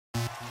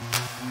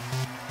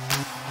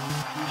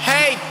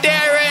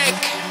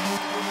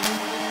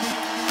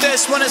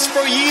one is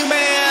for you,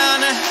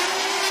 man.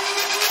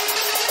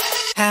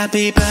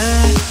 Happy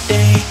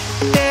birthday,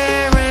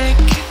 Derek.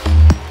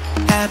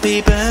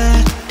 Happy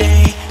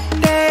birthday,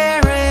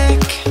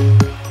 Derek.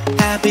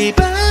 Happy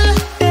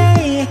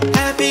birthday,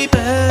 happy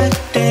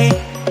birthday,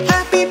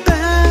 happy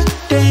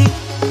birthday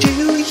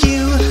to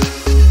you.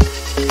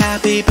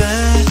 Happy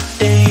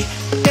birthday,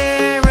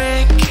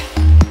 Derek.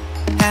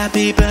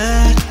 Happy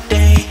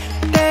birthday,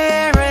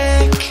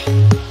 Derek.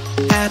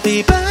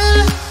 Happy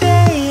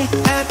birthday,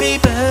 happy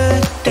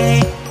birthday,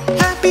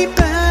 happy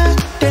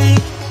birthday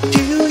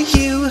to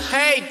you.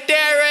 Hey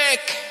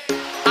Derek,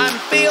 I'm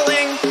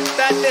feeling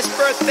that this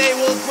birthday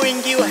will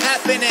bring you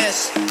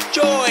happiness,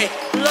 joy,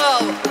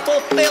 love,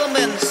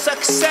 fulfillment,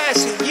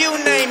 success, you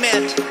name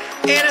it.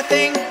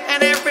 Anything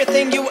and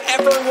everything you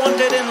ever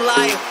wanted in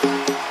life.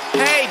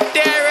 Hey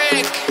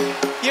Derek,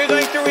 you're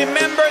going to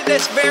remember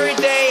this very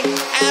day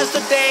as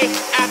the day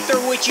after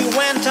which you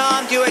went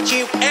on to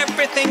achieve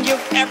everything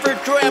you've ever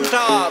dreamt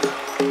of.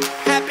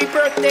 Happy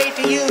birthday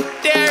to you,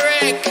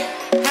 Derek.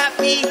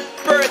 Happy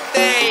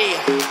birthday.